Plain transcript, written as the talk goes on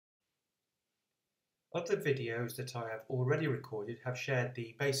Other videos that I have already recorded have shared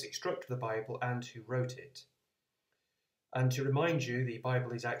the basic structure of the Bible and who wrote it. And to remind you, the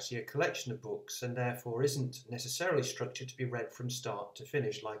Bible is actually a collection of books and therefore isn't necessarily structured to be read from start to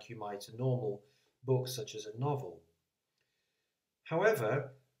finish like you might a normal book such as a novel.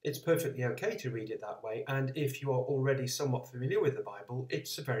 However, it's perfectly okay to read it that way, and if you are already somewhat familiar with the Bible,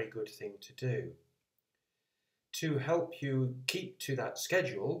 it's a very good thing to do. To help you keep to that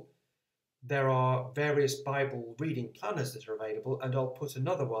schedule, there are various Bible reading planners that are available, and I'll put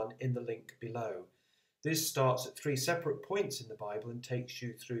another one in the link below. This starts at 3 separate points in the Bible and takes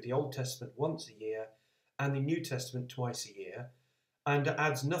you through the Old Testament once a year and the New Testament twice a year, and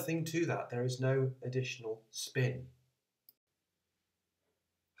adds nothing to that. There is no additional spin.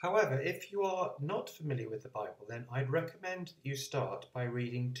 However, if you are not familiar with the Bible, then I'd recommend that you start by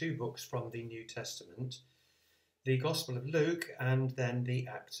reading 2 books from the New Testament, the Gospel of Luke and then the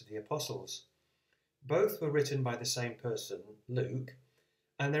Acts of the Apostles. Both were written by the same person, Luke,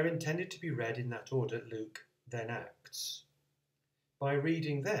 and they're intended to be read in that order, Luke, then Acts. By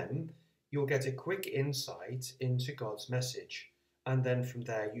reading them, you'll get a quick insight into God's message, and then from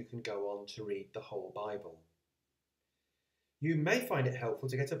there you can go on to read the whole Bible. You may find it helpful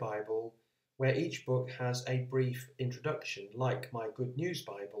to get a Bible where each book has a brief introduction, like my Good News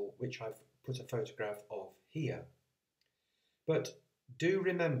Bible, which I've put a photograph of here. But do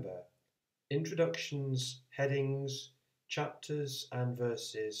remember, introductions, headings, chapters and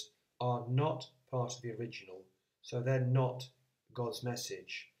verses are not part of the original, so they're not God's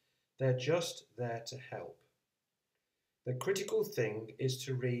message. They're just there to help. The critical thing is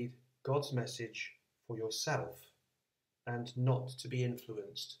to read God's message for yourself and not to be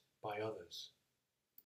influenced by others.